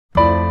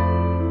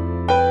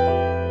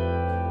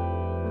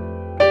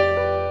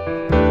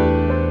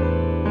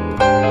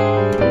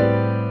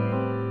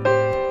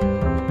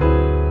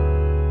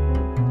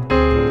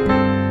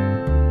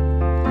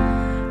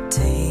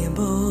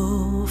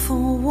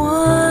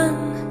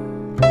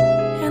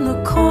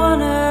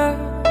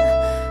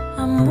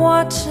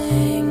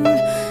watching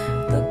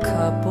the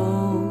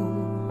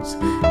couples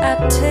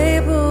at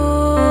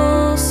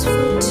tables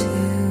for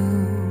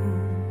two.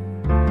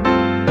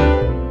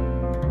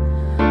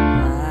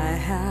 I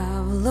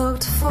have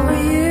looked for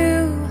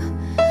you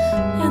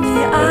in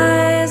the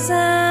eyes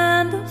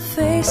and the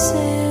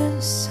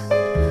faces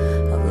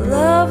of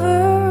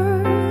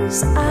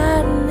lovers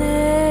I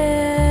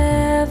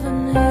never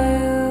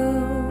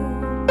knew.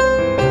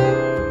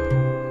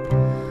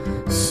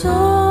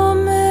 So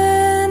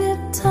many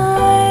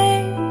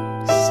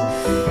times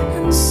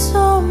in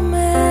so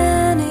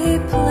many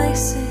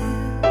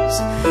places,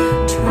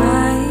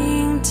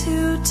 trying to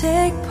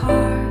take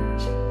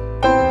part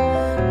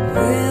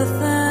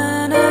with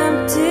an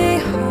empty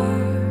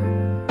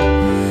heart.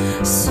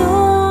 So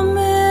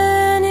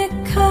many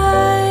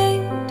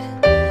kind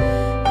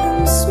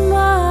and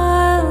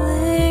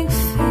smiling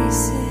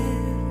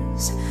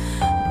faces,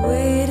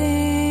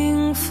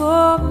 waiting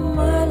for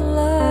my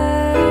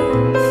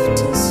life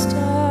to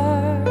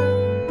start.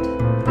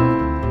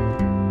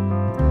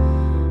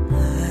 I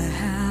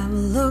have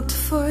looked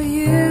for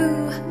you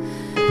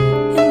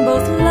in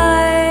both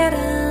light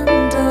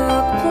and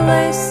dark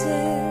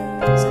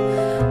places,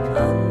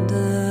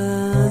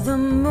 under the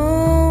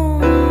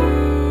moon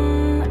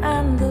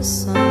and the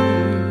sun.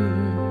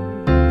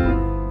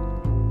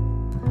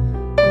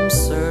 I'm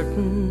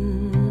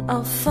certain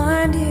I'll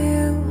find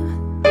you.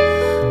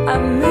 I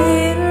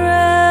made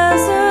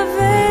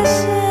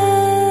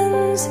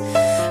reservations.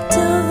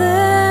 Till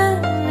then,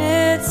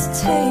 it's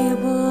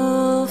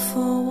table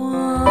for one.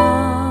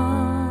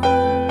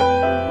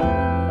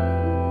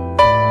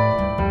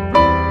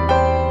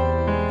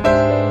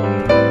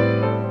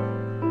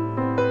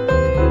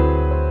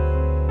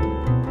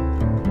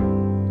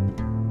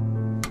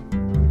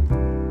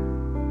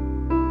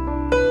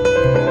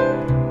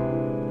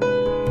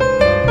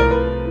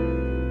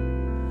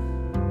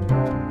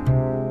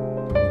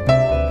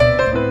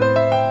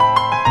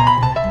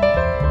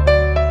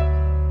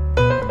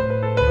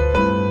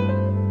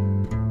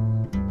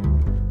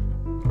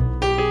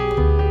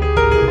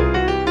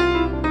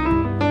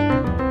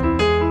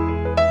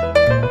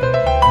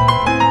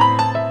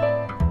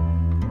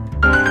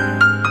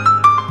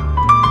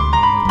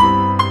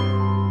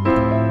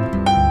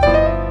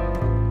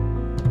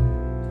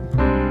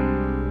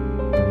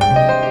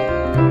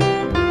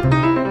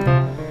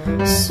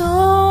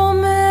 So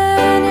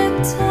many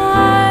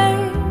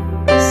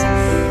times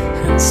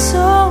and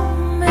so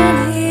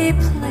many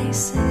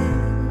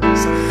places,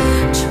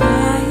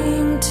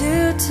 trying to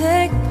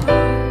take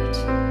part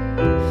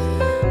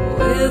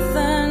with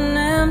an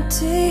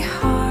empty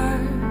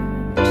heart.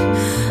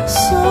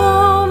 So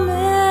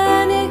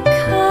many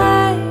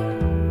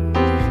kind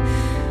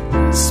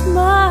and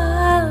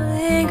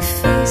smiling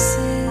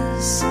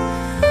faces,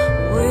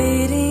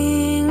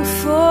 waiting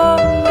for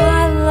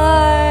my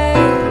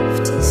life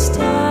to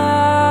start.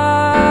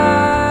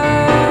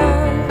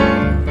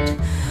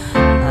 I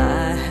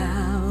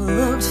have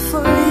looked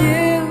for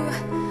you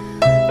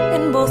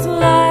in both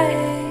light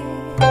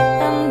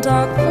and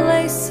dark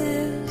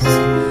places,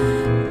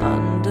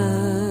 under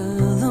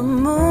the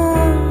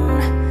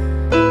moon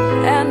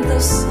and the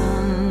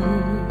sun.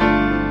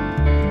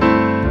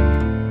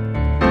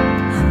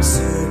 I'm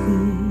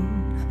certain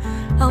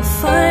I'll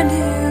find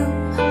you.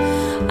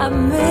 I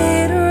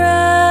made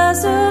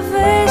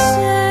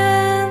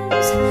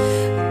reservations.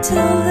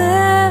 Till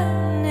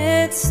then,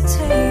 it's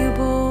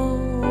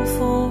table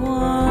for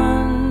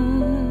one.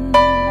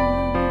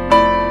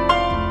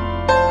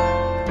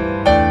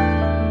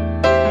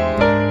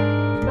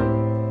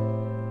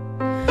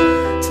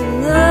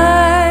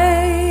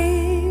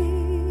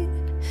 Tonight,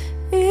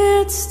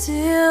 it's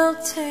still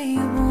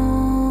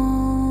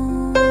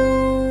table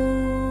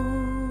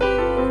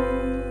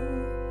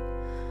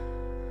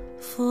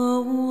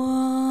for one.